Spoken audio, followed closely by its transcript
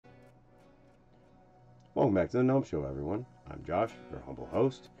Welcome back to the Gnome Show, everyone. I'm Josh, your humble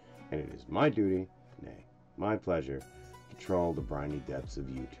host, and it is my duty, nay, my pleasure, to trawl the briny depths of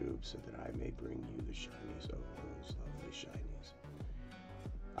YouTube so that I may bring you the shinies of those lovely shinies.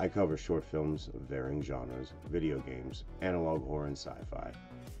 I cover short films of varying genres, video games, analog horror and sci-fi,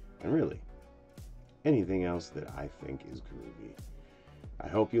 and really, anything else that I think is groovy. I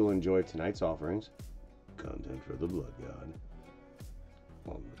hope you'll enjoy tonight's offerings, content for the blood god,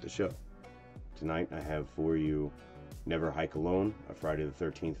 on with the show. Tonight I have for you Never Hike Alone, a Friday the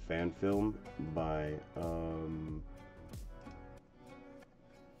 13th fan film by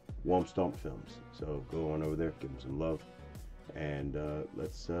Womp Stomp Films. So go on over there, give them some love, and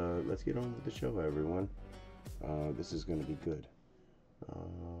let's get on with the show, everyone. This is going to be good.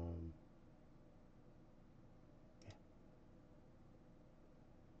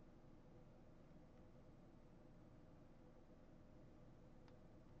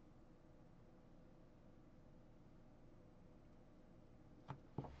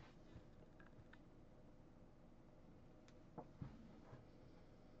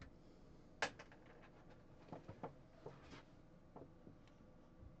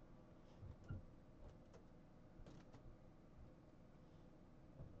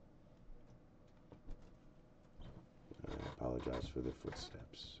 I apologize for the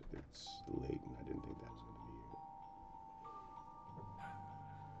footsteps. It's late and I didn't think that was going to be here.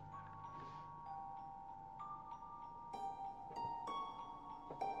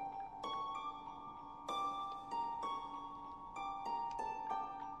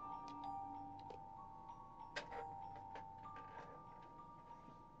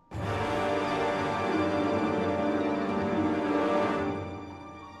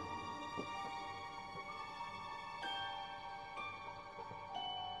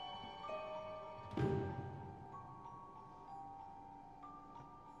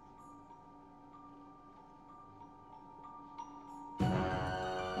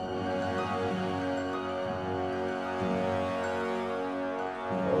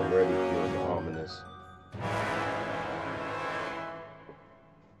 Already feels ominous.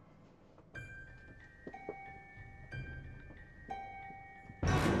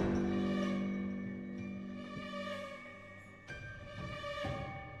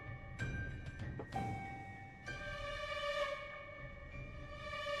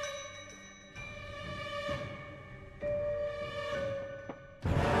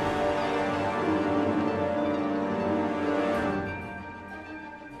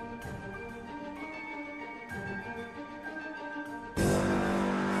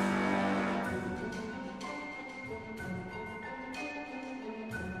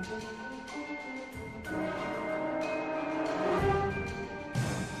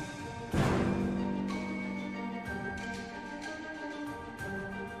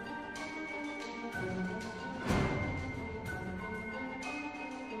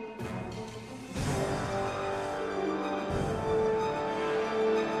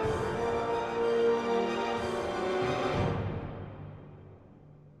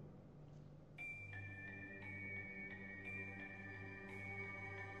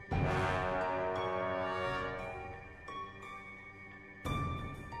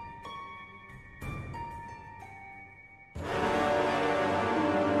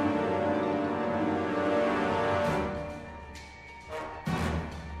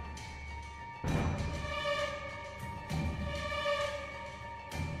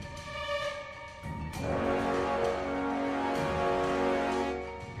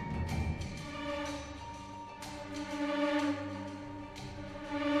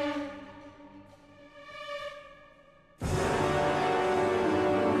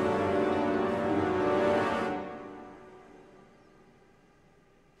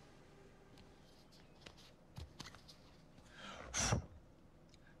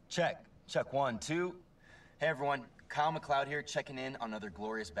 Check. Check 1, 2. Hey everyone, Kyle McLeod here, checking in on another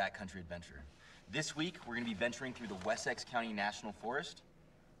glorious backcountry adventure. This week, we're gonna be venturing through the Wessex County National Forest.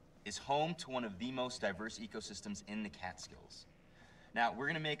 It's home to one of the most diverse ecosystems in the Catskills. Now, we're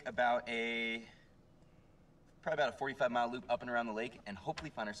gonna make probably about a 45-mile loop up and around the lake and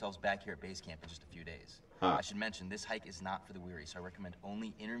hopefully find ourselves back here at base camp in just a few days. I should mention, this hike is not for the weary, so I recommend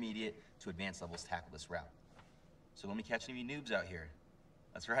only intermediate to advanced levels tackle this route. So let me catch any of you noobs out here.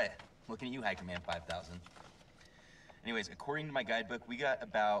 That's right, looking at you, Hiker Man 5000. Anyways, according to my guidebook, we got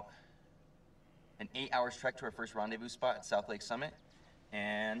about an 8 hours trek to our first rendezvous spot at South Lake Summit,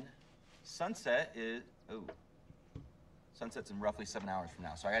 and sunset's in roughly 7 hours from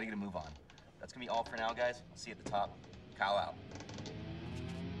now, so I gotta get a move on. That's gonna be all for now, guys. I'll see you at the top. Kyle out.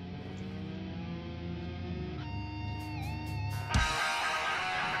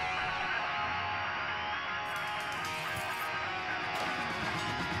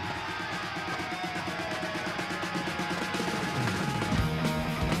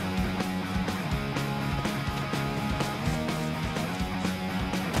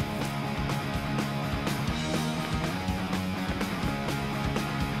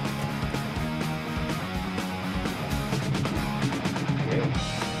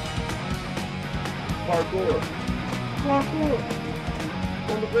 Parkour! Parkour!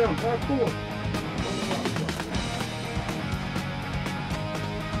 On the ground, parkour! On the ground, parkour.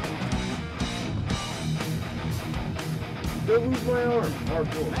 Don't lose my arm,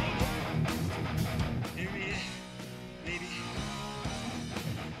 parkour. Maybe.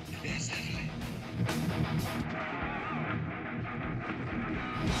 Yes, definitely.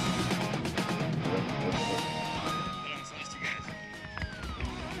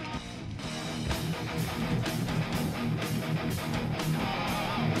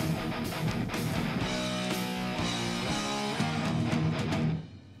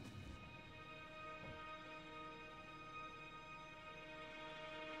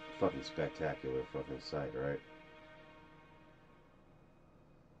 Fucking spectacular fucking sight, right?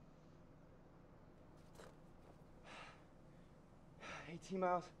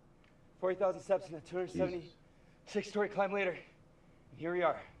 miles, 40,000 steps, and a 276-story climb later. And here we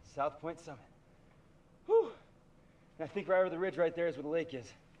are, South Point Summit. Whew. And I think right over the ridge right there is where the lake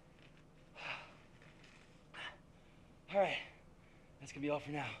is. All right, that's gonna be all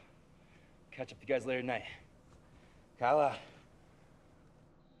for now. Catch up with you guys later tonight. Kyle out.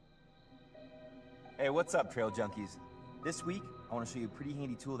 Hey, what's up, trail junkies? This week, I want to show you a pretty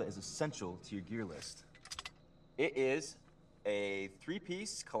handy tool that is essential to your gear list. It is a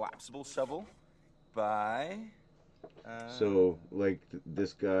 3-piece collapsible shovel by... So, like,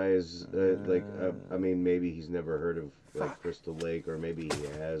 this guy is, I mean, maybe he's never heard of, like, Crystal Lake, or maybe he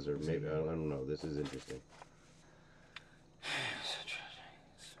has, or maybe, I don't know. This is interesting.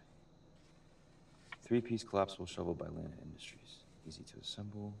 3-piece collapsible shovel by Lana Industries. Easy to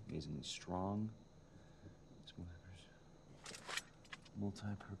assemble, amazingly strong.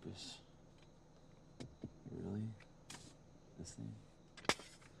 Multi-purpose. Really? This thing?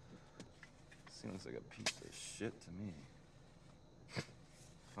 This thing looks like a piece of shit to me.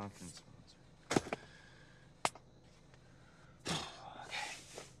 Fucking sponsor. Okay.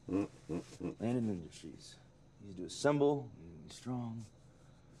 Landon Industries. Easy to assemble, amazingly strong.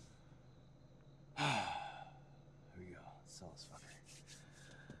 Here we go. Let's sell this fucker.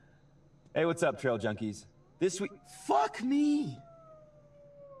 Hey, what's up, trail junkies? This week. Fuck me!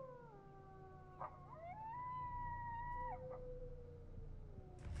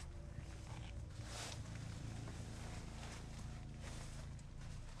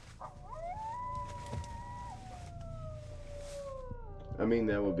 I mean,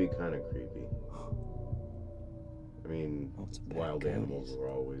 that would be kind of creepy. I mean, wild animals were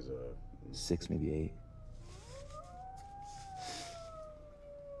always 6, maybe 8.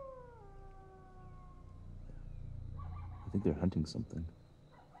 I think they're hunting something.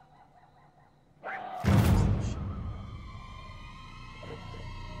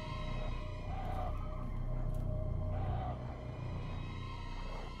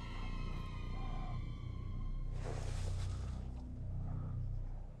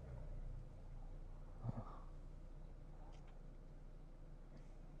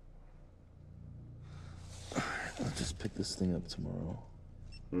 I'll just pick this thing up tomorrow.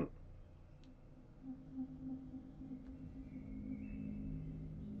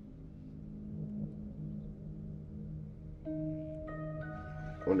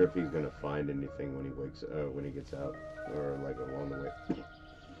 Wonder if he's gonna find anything when he wakes, when he gets out, or like along the way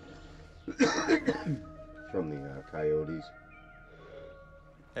from the coyotes.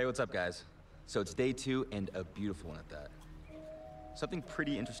 Hey, what's up, guys? So it's day 2 and a beautiful one at that. Something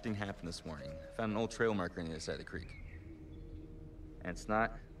pretty interesting happened this morning. I found an old trail marker on the other side of the creek. And it's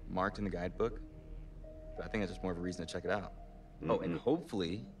not marked in the guidebook, but I think that's just more of a reason to check it out. Oh, and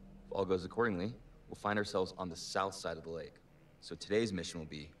hopefully, if all goes accordingly, we'll find ourselves on the south side of the lake. So today's mission will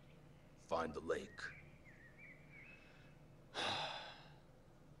be, find the lake. Fuck.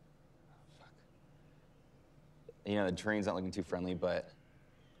 You know, the terrain's not looking too friendly, but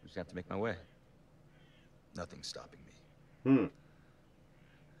I'm just gonna have to make my way. Nothing's stopping me.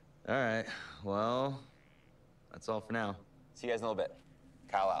 All right, well, that's all for now. See you guys in a little bit.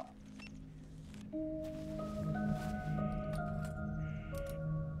 Kyle out.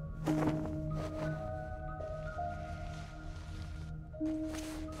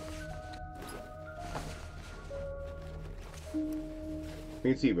 I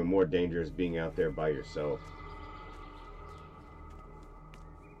think it's even more dangerous being out there by yourself.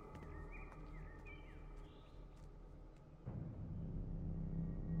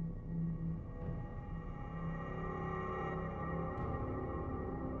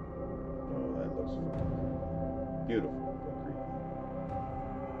 Oh, that looks beautiful, but creepy.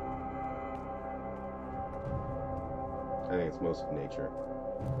 I think it's most of nature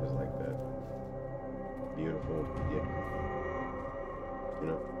is like that. Beautiful, yet creepy. You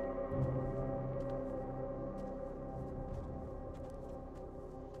know?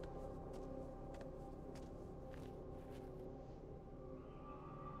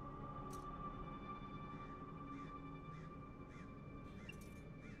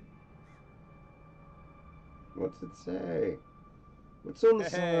 What's it say? What's on the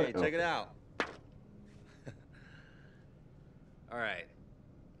Hey, side? check it out. All right.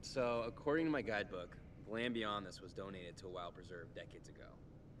 So, according to my guidebook, the land beyond this was donated to a wild preserve decades ago.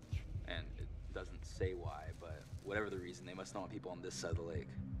 And it doesn't say why, but whatever the reason, they must not want people on this side of the lake.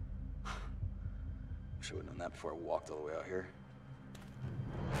 Wish I would've known that before I walked all the way out here.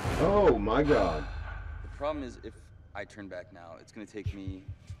 Oh my God. The problem is, if I turn back now, it's gonna take me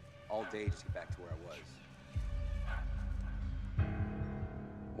all day just to get back to where I was.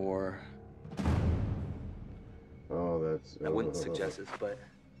 Or Oh, that's. I wouldn't suggest this, but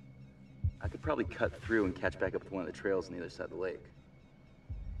I could probably cut through and catch back up with one of the trails on the other side of the lake.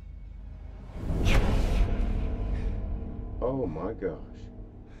 Oh my gosh.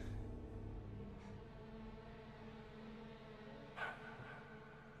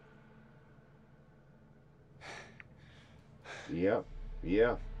 Yep.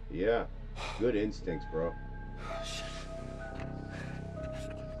 Yeah. Yeah. Good instincts, bro. Shit.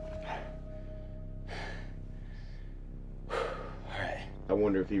 Alright. I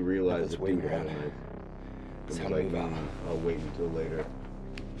wonder if he realized Let's the wait dude had a around. knife. It's It time was to like, move out. I'll wait until later.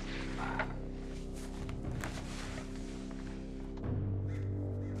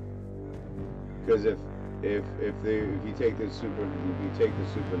 Because if you take the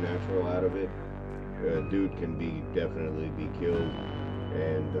supernatural out of it, dude can definitely be killed,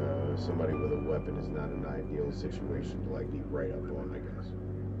 and somebody with a weapon is not an ideal situation to like be right up on, I guess.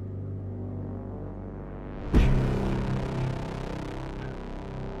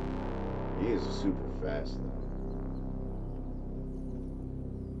 He is super fast though.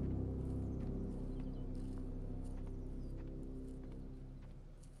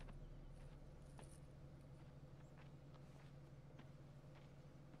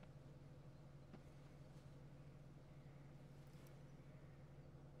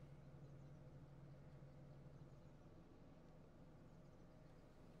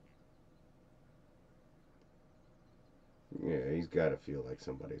 Yeah, he's got to feel like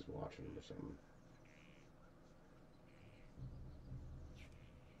somebody's watching him or something.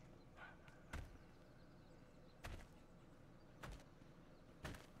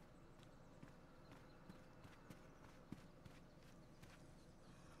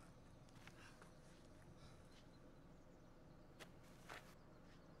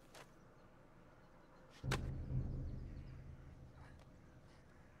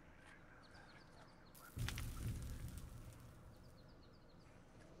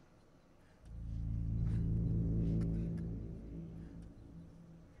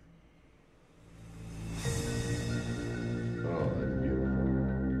 Oh, that's beautiful.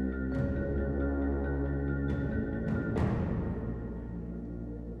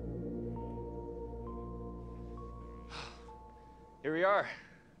 Here we are,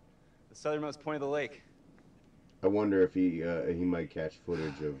 the southernmost point of the lake. I wonder if he might catch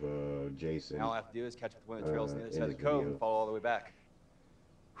footage of Jason. And all I have to do is catch up with one of the trails on the other in side of the his cove video. and follow all the way back.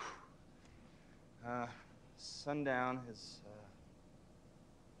 Sundown is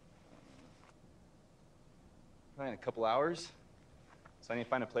probably in a couple hours, so I need to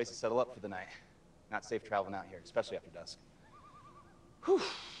find a place to settle up for the night. Not safe traveling out here, especially after dusk. Whew.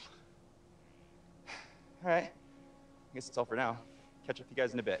 All right, I guess that's all for now. Catch up with you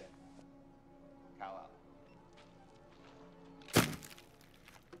guys in a bit. Kyle out.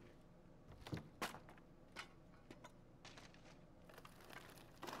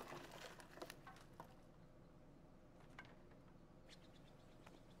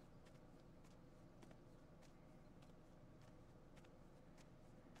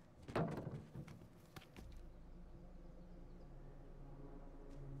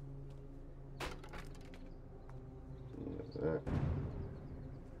 What's that?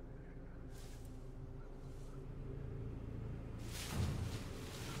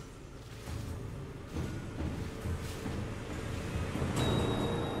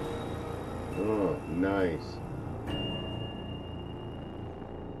 Oh, nice.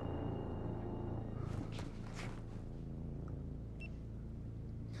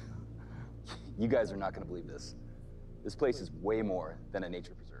 You guys are not gonna believe this. This place is way more than a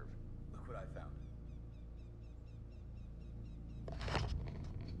nature preserve. Look what I found.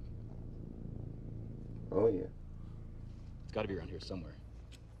 Oh yeah. It's gotta be around here somewhere.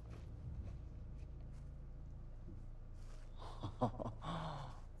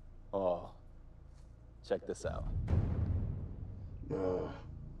 Oh, check this out. Oh.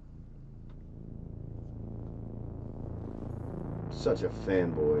 Such a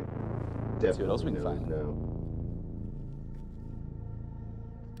fanboy. Let's see what else we Definitely can knows find. now.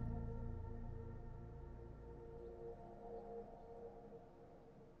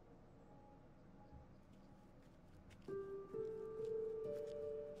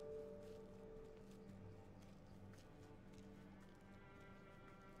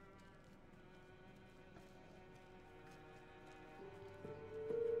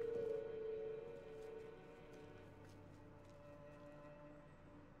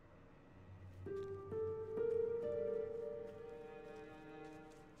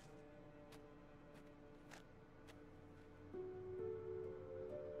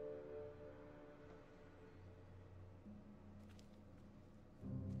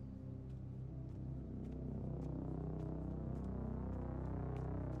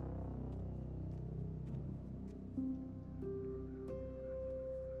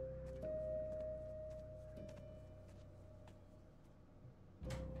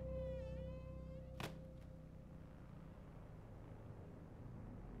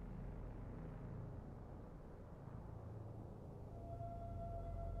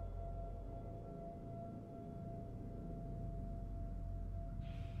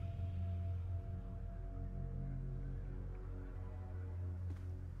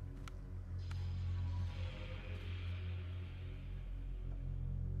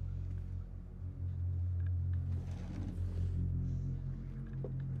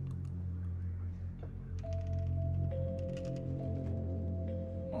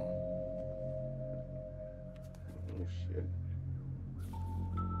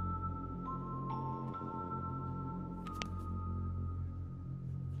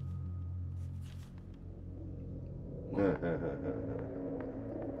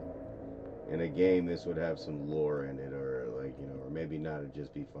 In a game, this would have some lore in it, or like, you know, or maybe not, it'd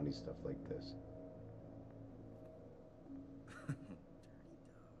just be funny stuff like this.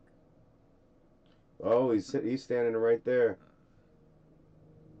 Oh, he's standing right there.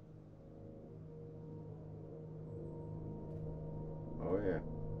 Oh yeah.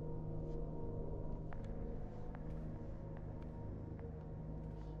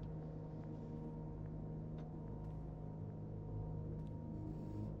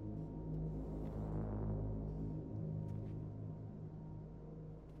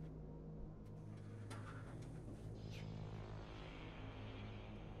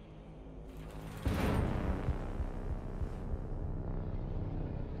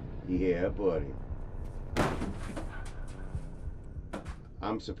 Yeah, buddy.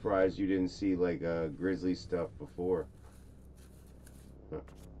 I'm surprised you didn't see like grizzly stuff before. Huh.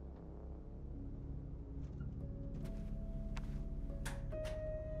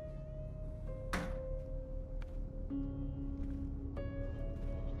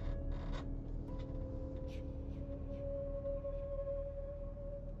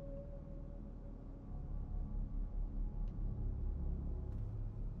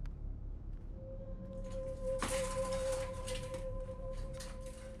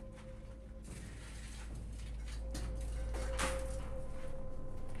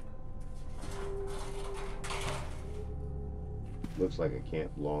 Looks like a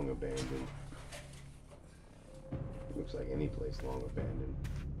camp long abandoned. Looks like any place long abandoned.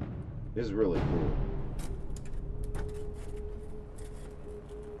 This is really cool.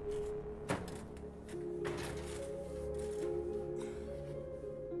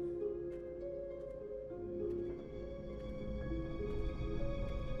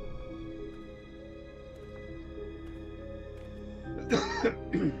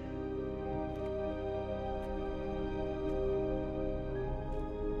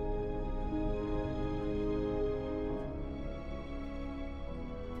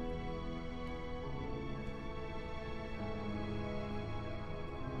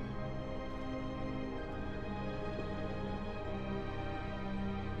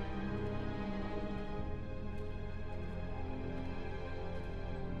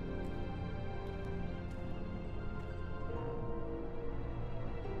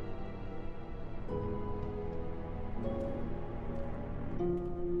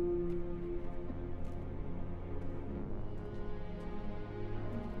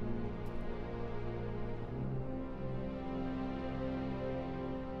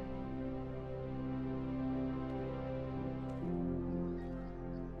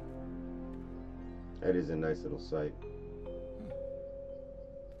 That is a nice little site.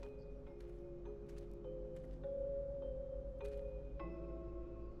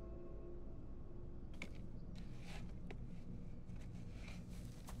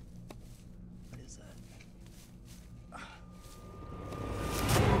 What is that?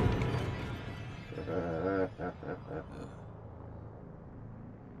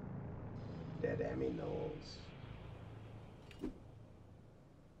 Dead aminos.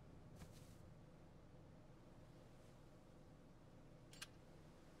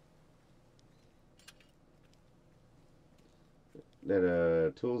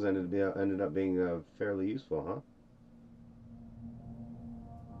 That tools ended up being fairly useful, huh?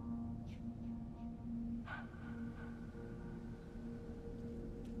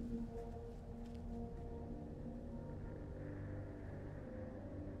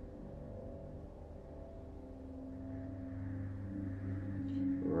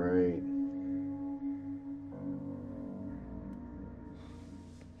 Right.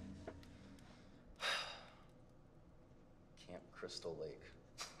 Camp Crystal Lake.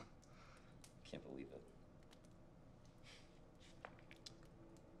 Can't believe it.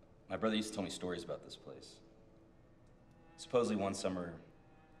 My brother used to tell me stories about this place. Supposedly one summer,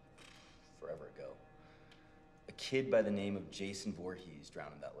 forever ago, a kid by the name of Jason Voorhees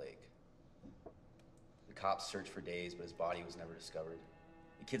drowned in that lake. The cops searched for days, but his body was never discovered.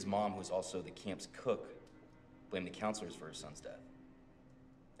 The kid's mom, who was also the camp's cook, blamed the counselors for her son's death.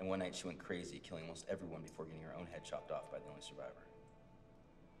 And one night she went crazy, killing almost everyone before getting her own head chopped off by the only survivor.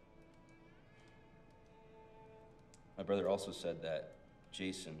 My brother also said that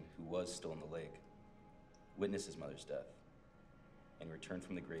Jason, who was still in the lake, witnessed his mother's death and returned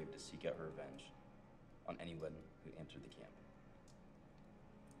from the grave to seek out her revenge on anyone who entered the camp.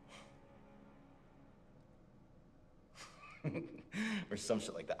 Or some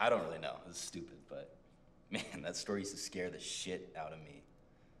shit like that. I don't really know. It's stupid, but man, that story used to scare the shit out of me.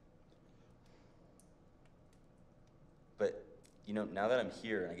 But, you know, now that I'm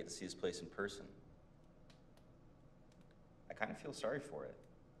here and I get to see this place in person, kind of feel sorry for it.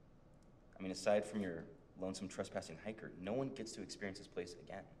 I mean, aside from your lonesome trespassing hiker, no one gets to experience this place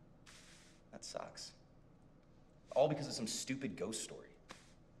again. That sucks. All because of some stupid ghost story.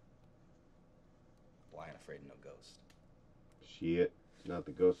 Lion afraid of no ghost. Shit. It's not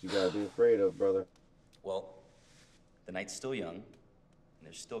the ghost you gotta be afraid of, brother. Well, the night's still young, and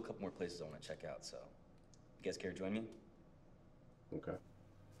there's still a couple more places I want to check out, so you guys care to join me? Okay.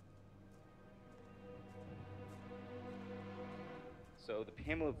 So the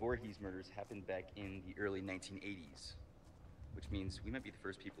Pamela Voorhees murders happened back in the early 1980s, which means we might be the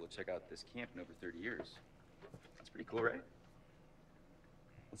first people to check out this camp in over 30 years. That's pretty cool, right?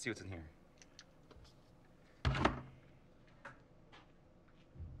 Let's see what's in here.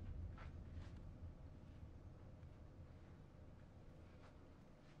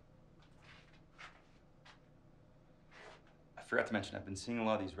 I forgot to mention, I've been seeing a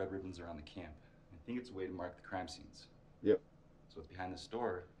lot of these red ribbons around the camp. I think it's a way to mark the crime scenes. Yep. So what's behind this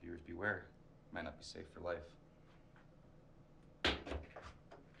door, viewers beware, might not be safe for life. I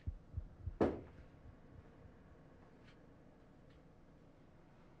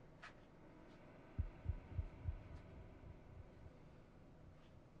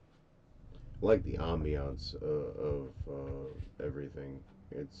like the ambiance of everything.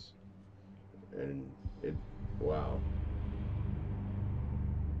 Wow.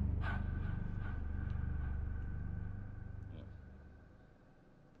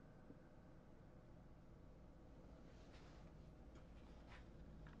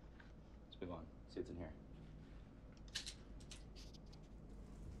 Let's move on, see what's in here.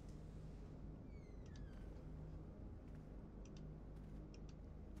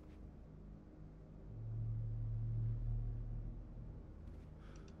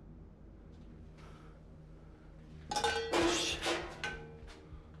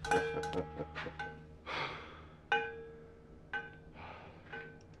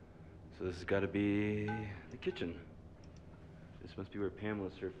 So this has got to be the kitchen. This must be where Pamela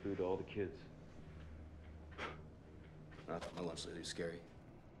served food to all the kids. I thought my lunch lady was scary.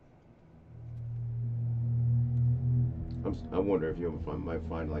 I wonder if you might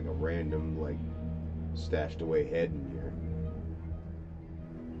find like a random, like, stashed away head in here.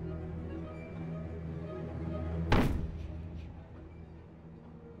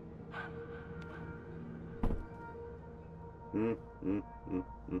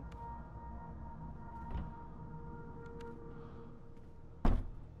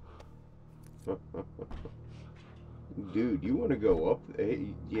 Dude, you want to go up?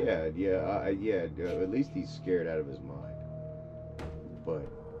 Hey, yeah. At least he's scared out of his mind. But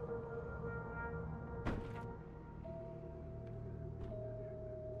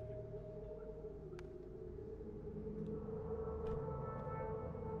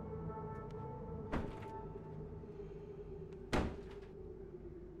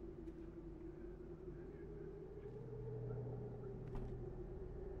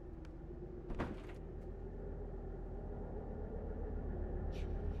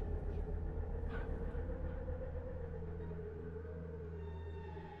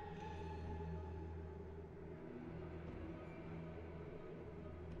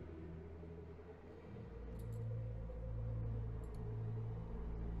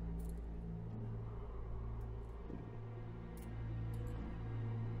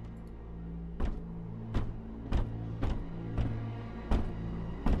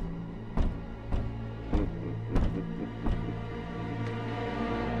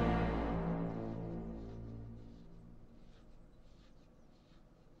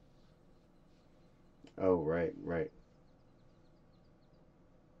oh, right.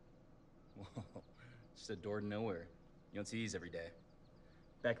 Whoa, just a door to nowhere. You don't see these every day.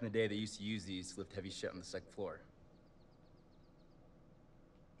 Back in the day, they used to use these to lift heavy shit on the second floor.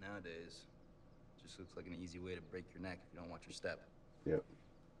 Nowadays, it just looks like an easy way to break your neck if you don't watch your step. Yep.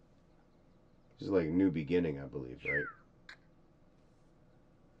 This is like a new beginning, I believe, right?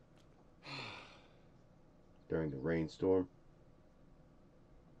 During the rainstorm.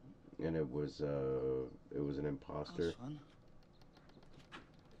 And it was an imposter. That was fun.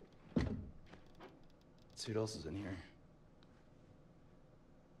 Let's see what else is in here.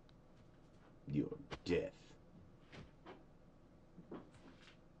 Your death.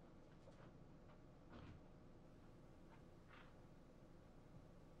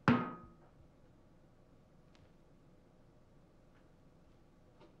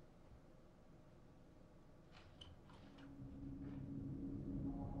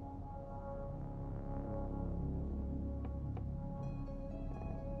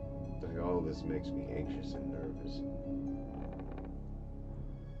 Like, all this makes me anxious and nervous.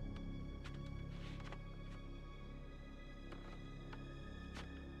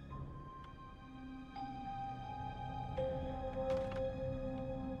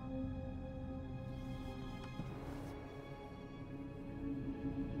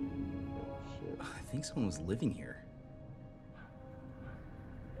 think someone was living here.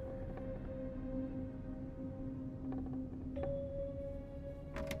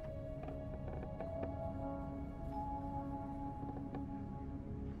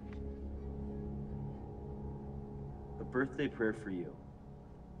 A birthday prayer for you.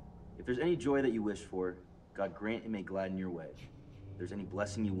 If there's any joy that you wish for, God grant it may gladden your way. If there's any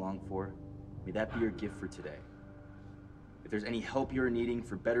blessing you long for, may that be your gift for today. If there's any help you are needing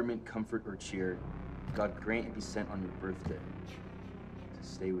for betterment, comfort, or cheer, God grant it be sent on your birthday to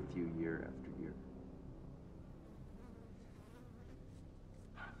stay with you year after year.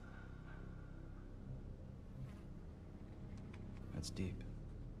 That's deep.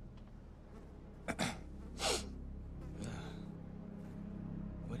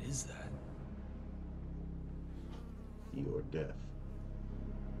 What is that? Your death.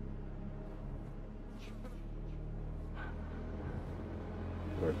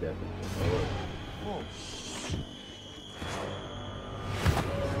 Your death is just horrible. Whoa.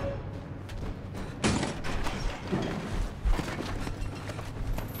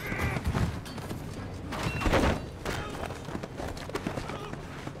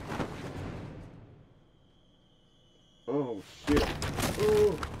 Oh shit.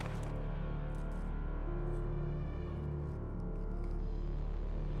 Oh.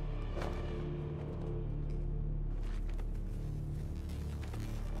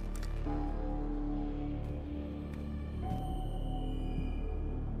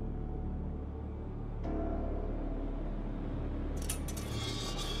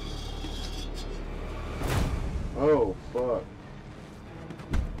 Oh, fuck.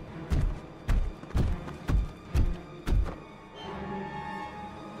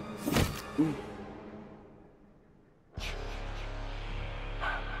 Ooh.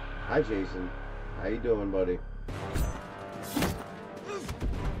 Hi, Jason. How you doing, buddy?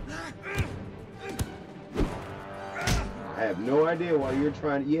 I have no idea why you're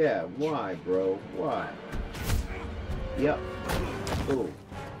trying to... Yeah, why, bro? Why? Yep. Ooh.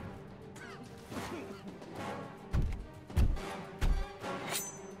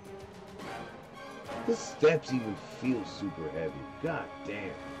 The steps even feel super heavy. God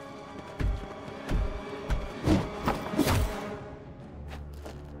damn.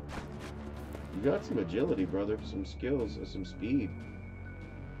 You got some agility, brother. Some skills and some speed.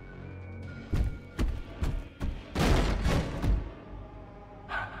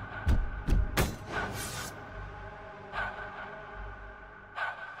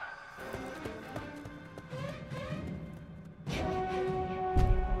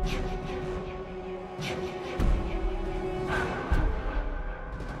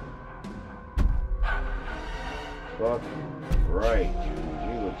 Fucking right, dude.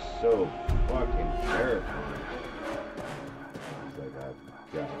 You look so fucking terrifying. He's like, I've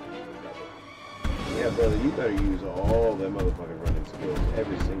got it. Yeah, brother, you better use all them motherfucking running skills.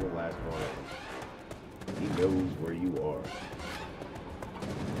 Every single last one of them. He knows where you are.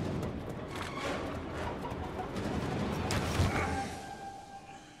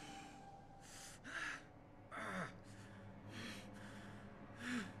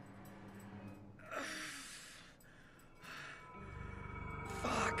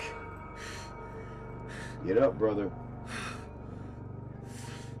 Get up, brother.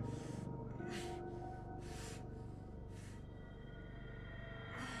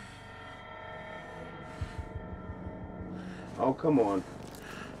 Oh, come on.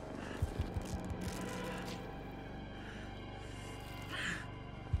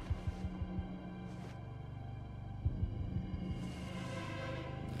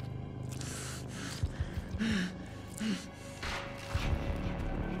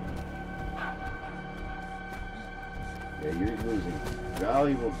 Yeah, you're losing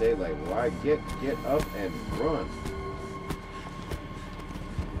valuable daylight. Why get up and run?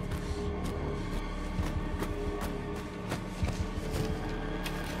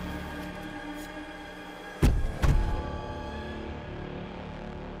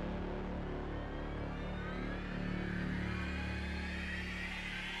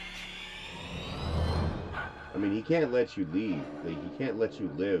 I mean, he can't let you leave. Like, he can't let you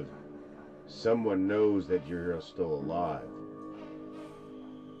live. Someone knows that you're still alive.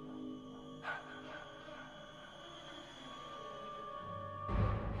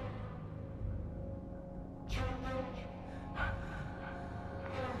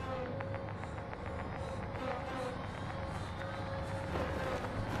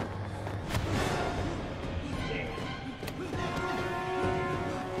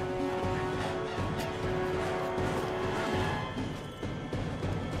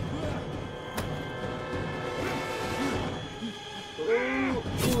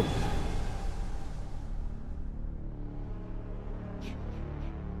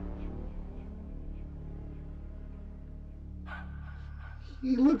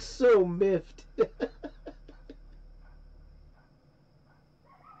 He looks so miffed.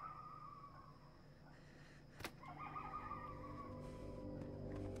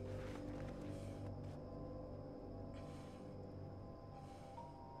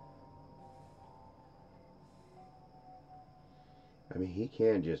 I mean, he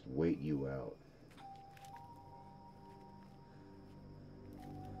can just wait you out.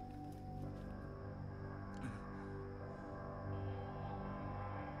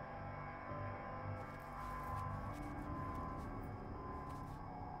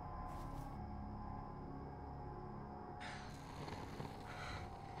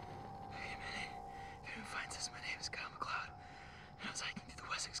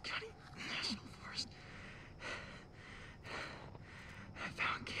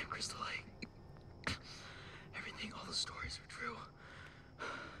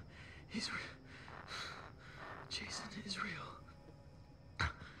 Jason is real.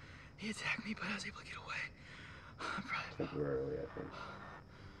 He attacked me, but I was able to get away. I'm proud of him. Temporarily, I think.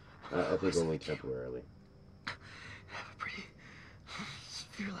 I think only temporarily. I have a pretty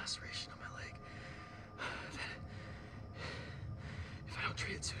severe laceration on my leg. That if I don't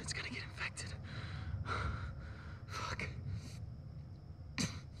treat it soon, it's gonna get infected. Fuck.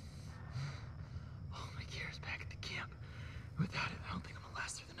 All my gear is back at the camp. Without it, I don't think I'm gonna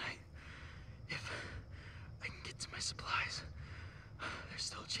last through the night. If I can get to my supplies, there's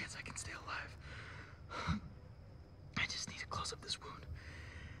still a chance I can stay alive. I just need to close up this wound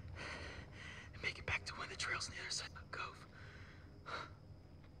and make it back to one of the trails on the other side of the cove.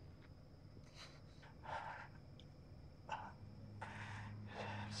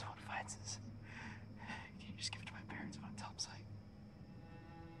 If someone finds this, can you just give it to my parents when I'm topside?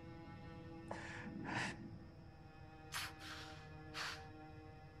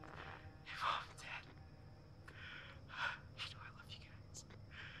 Mom, Dad. You know I love you guys.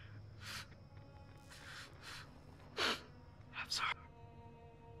 I'm sorry.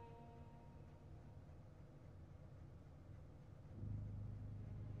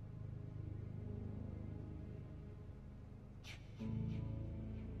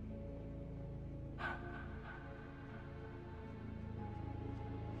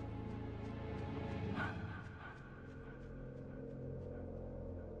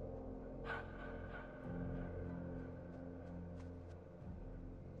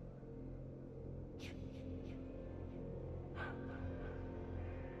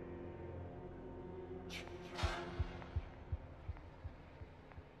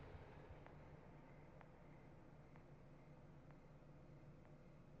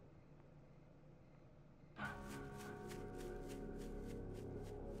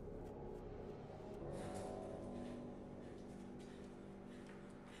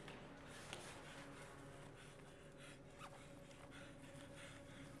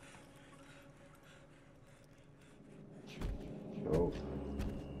 Oh.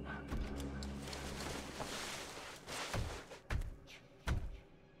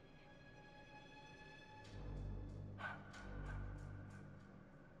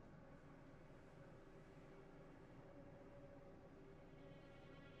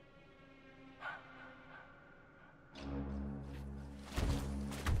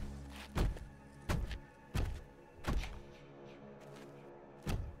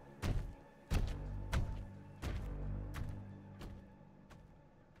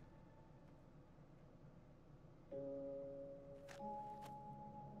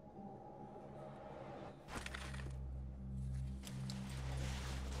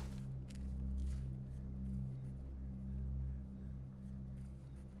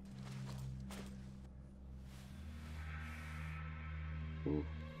 Ooh.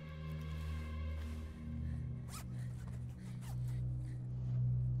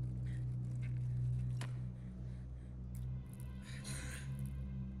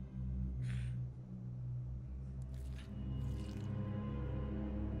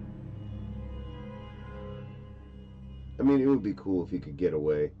 I mean, it would be cool if he could get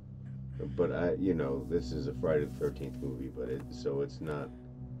away, but you know, this is a Friday the 13th movie, but so it's not.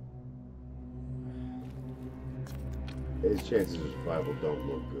 His chances of survival don't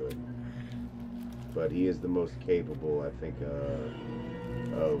look good, but he is the most capable, I think,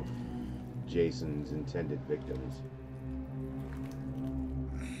 of Jason's intended victims.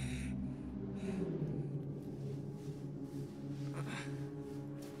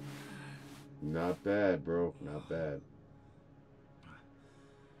 Not bad, bro. Not bad.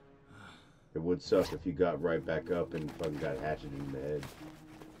 It would suck if you got right back up and fucking got hatcheted in the head.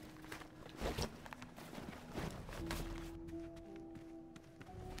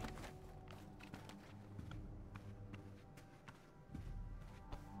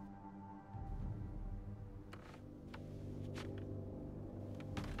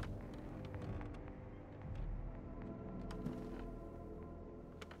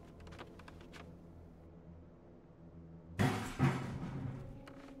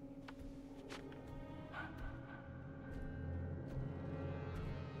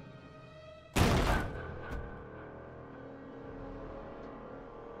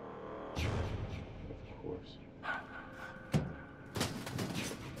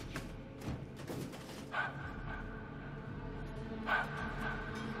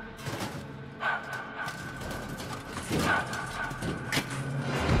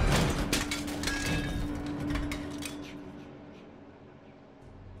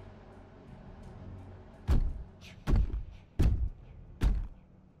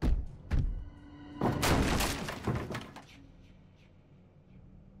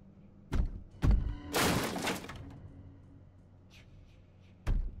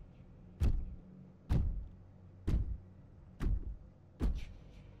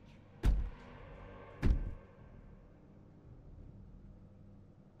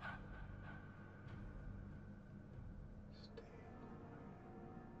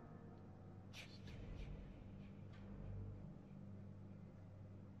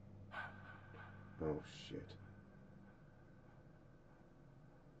 Oh, shit.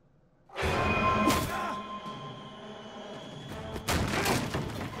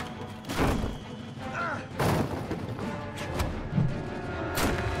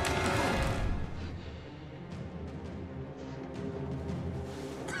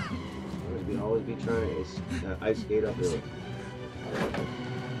 Always be trying to ice skate uphill.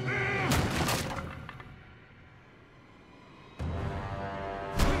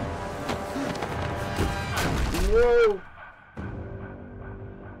 Whoa!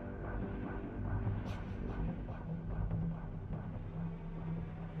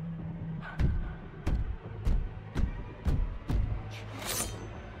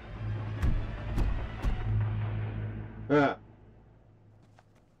 Ah.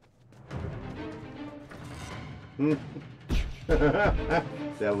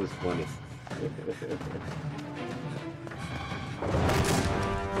 That was funny.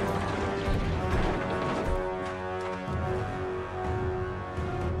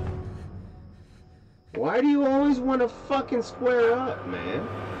 Why do you always want to fucking square up, man?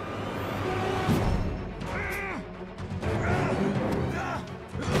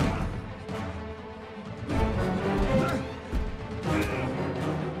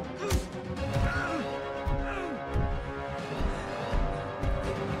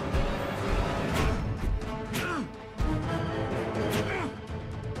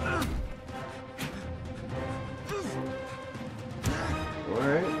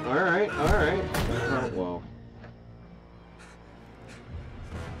 Alright. Oh, well.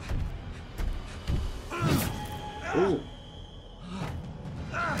 Ooh.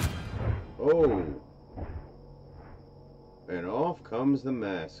 Oh. And off comes the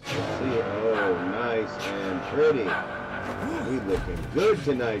mask. Let's see it. Oh, nice and pretty. We looking good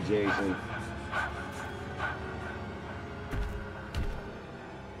tonight, Jason.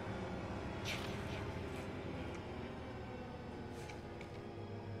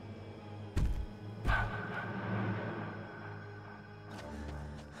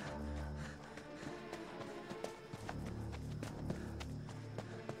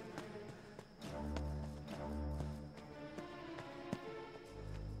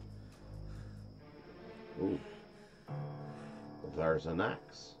 Ooh. There's an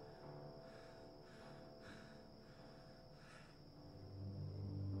axe.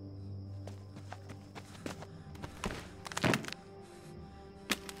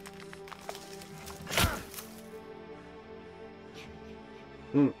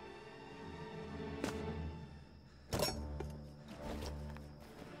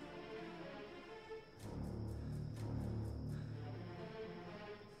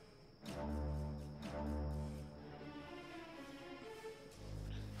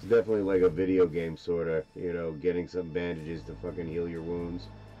 It's definitely like a video game, sort of, you know, getting some bandages to fucking heal your wounds.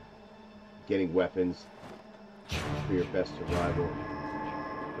 Getting weapons for your best survival.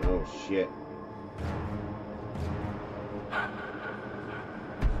 Oh, shit.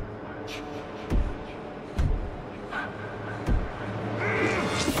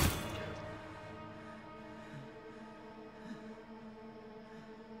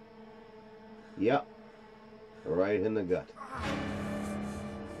 Yep. Right in the gut.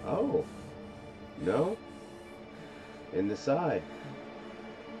 Oh. No? In the side.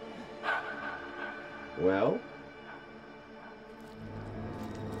 Well.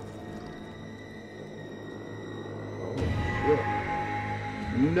 Oh, shit.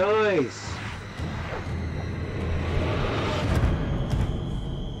 Nice!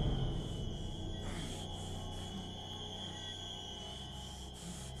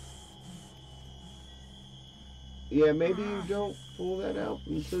 Yeah, maybe you don't pull that out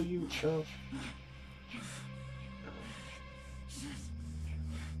until you...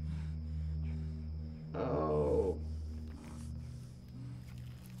 Oh.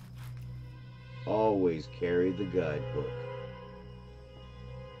 Always carry the guidebook.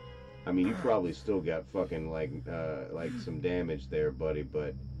 I mean, you probably still got fucking, like some damage there, buddy,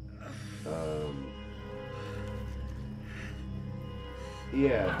 but...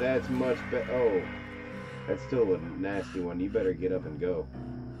 yeah, that's much better. Oh. That's still a nasty one. You better get up and go.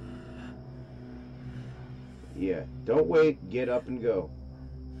 Yeah. Don't wait. Get up and go.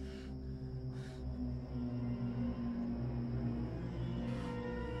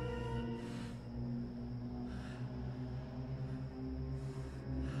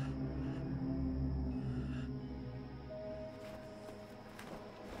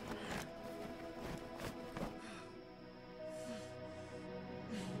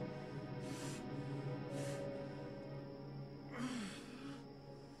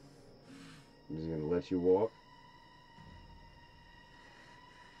 He's gonna let you walk.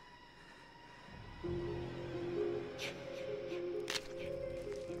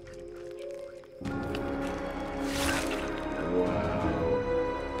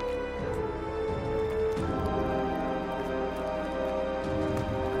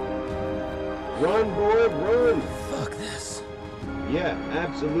 Run, boy, run! Fuck this. Yeah,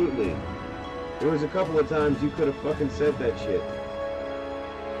 absolutely. There was a couple of times you could have fucking said that shit.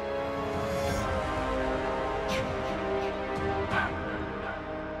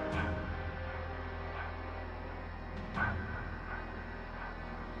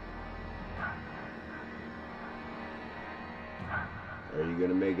 Are you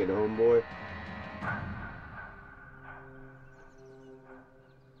gonna make it home, boy?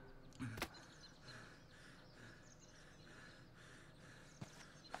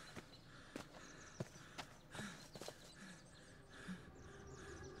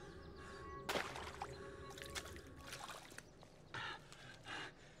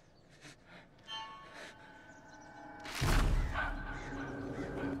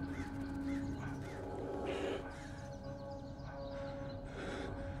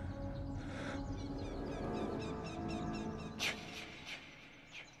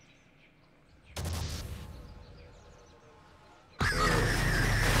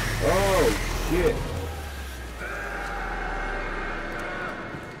 Oh, shit.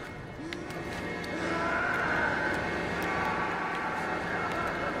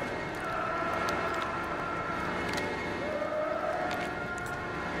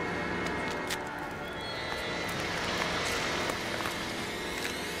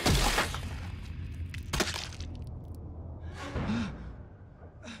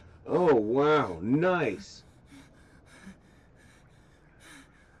 Oh, wow, nice.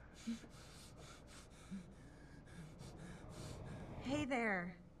 Hey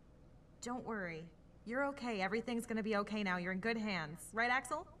there. Don't worry. You're okay. Everything's gonna be okay now. You're in good hands. Right,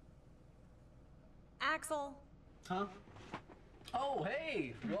 Axel? Axel! Huh? Oh,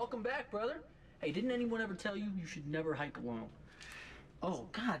 hey! Welcome back, brother. Hey, didn't anyone ever tell you you should never hike alone? Oh,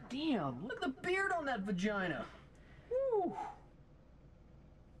 god damn! Look at the beard on that vagina! Woo!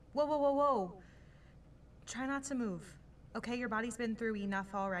 Whoa, whoa, whoa, whoa. Try not to move. Okay, your body's been through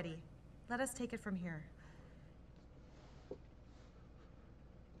enough already. Let us take it from here.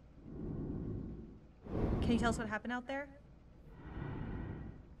 Can you tell us what happened out there?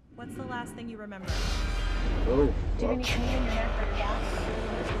 What's the last thing you remember? Oh, Do you fuck. need to in your neck for gas?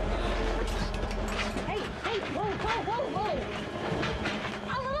 Hey, hey, whoa, whoa, whoa, whoa!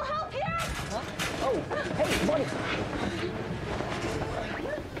 A little help here! Huh? Oh, hey, buddy!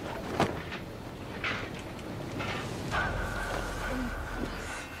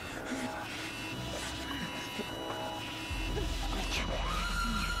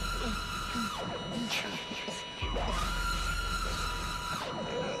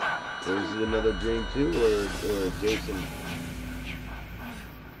 Is it another dream too, or Jason?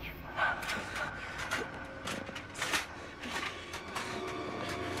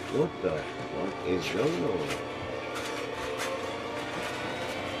 What the fuck is going on?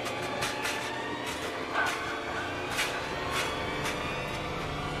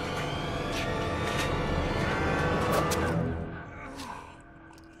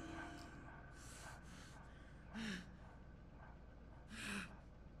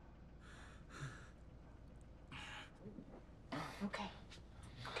 Okay.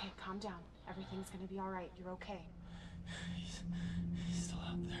 Okay, calm down. Everything's gonna be all right. You're okay. He's still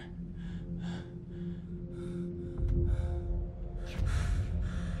out there.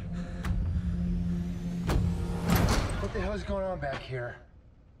 What the hell is going on back here?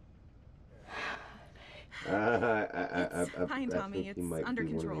 It's fine, Tommy. think he It's might under be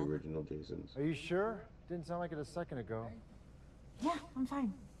control. one of the original Jasons. Are you sure? Didn't sound like it a second ago. Yeah, I'm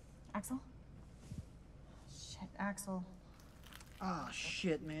fine. Axel? Shit, Axel. Ah,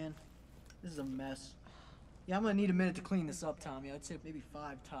 shit, man. This is a mess. Yeah, I'm gonna need a minute to clean this up, Tommy. I'd say maybe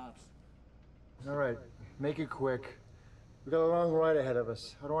 5 tops. All right, make it quick. We got a long ride ahead of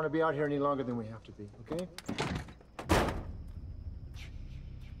us. I don't want to be out here any longer than we have to be, okay?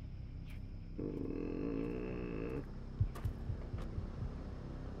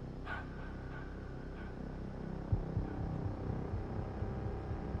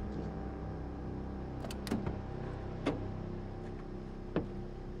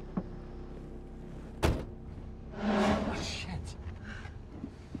 Oh, shit.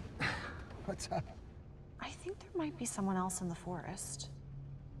 What's up? I think there might be someone else in the forest.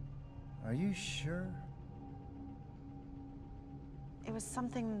 Are you sure? It was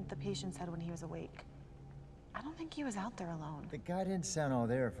something the patient said when he was awake. I don't think he was out there alone. The guy didn't sound all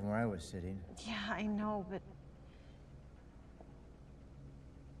there from where I was sitting. Yeah, I know, but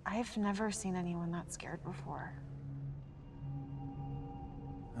I've never seen anyone that scared before.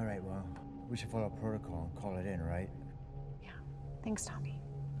 All right, well, we should follow protocol and call it in, right? Yeah. Thanks, Tommy.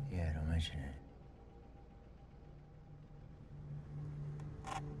 Yeah, don't mention it.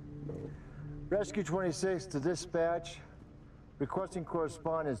 Rescue 26 to dispatch. Requesting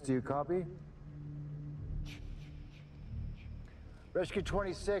correspondence. Do you copy? Rescue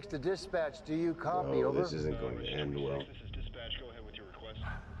 26 to dispatch. Do you copy? Oh, Over. this isn't going to end well. This is dispatch. Go ahead with your request.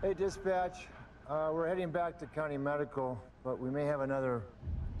 Hey, dispatch. We're heading back to County Medical, but we may have another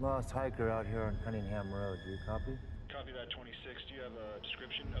lost hiker out here on Cunningham Road. Do you copy? Copy that, 26. Do you have a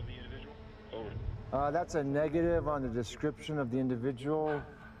description of the individual? Over. That's a negative on the description of the individual.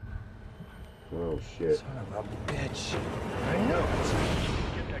 Oh, shit. Son of a bitch. I know it.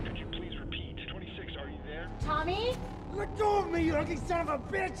 Get that, could you please repeat? 26, are you there? Tommy? Let go of me, you ugly son of a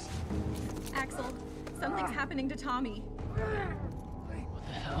bitch! Axel, something's happening to Tommy. What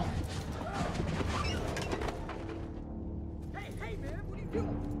the hell? Hey, man, what are you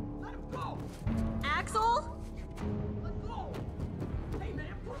doing? Let him go! Axel? Let go! Hey,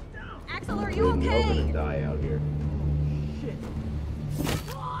 man, put him down! Axel, are you We're okay? gonna die out here. Shit.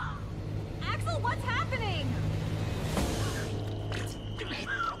 Axel, what's happening?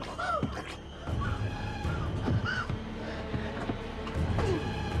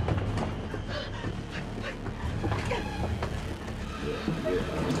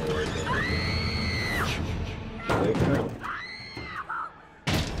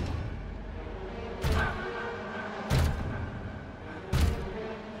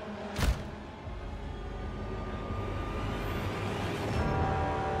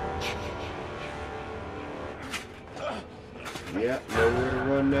 Yeah, nowhere to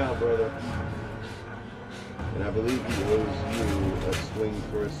run now, brother. And I believe he owes you a swing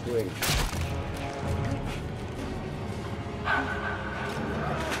for a swing.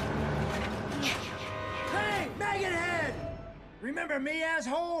 Hey, maggot head! Remember me,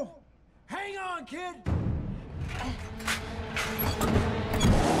 asshole? Hang on, kid!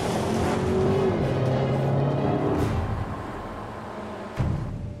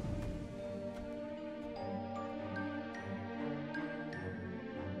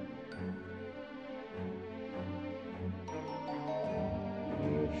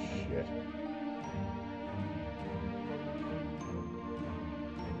 Oh, shit.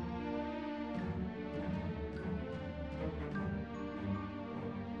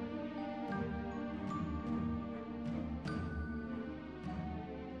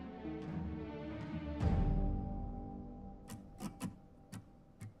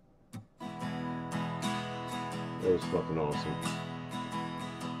 That was fucking awesome.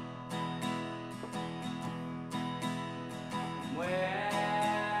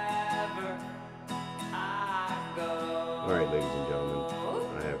 Alright, ladies and gentlemen,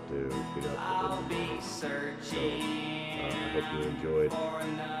 I have to get up and I hope you enjoyed.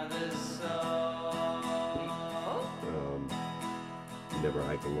 Never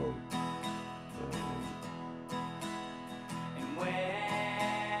hike alone.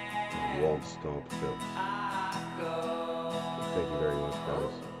 Won't stomp film. Thank you very much,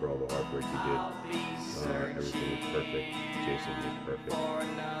 guys, for all the hard work you did. Everything was perfect. Jason was perfect.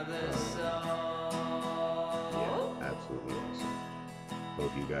 Yeah, absolutely awesome.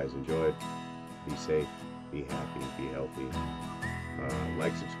 Hope you guys enjoyed. Be safe, be happy, be healthy.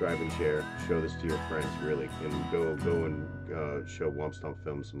 Like, subscribe, and share. Show this to your friends, really. And go and show Womp Stomp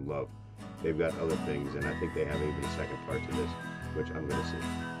Film some love. They've got other things, and I think they have even a second part to this, which I'm going to see.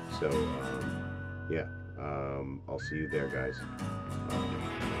 So, yeah. I'll see you there, guys.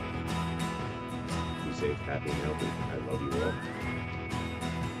 Be safe, happy, and healthy. I love you all.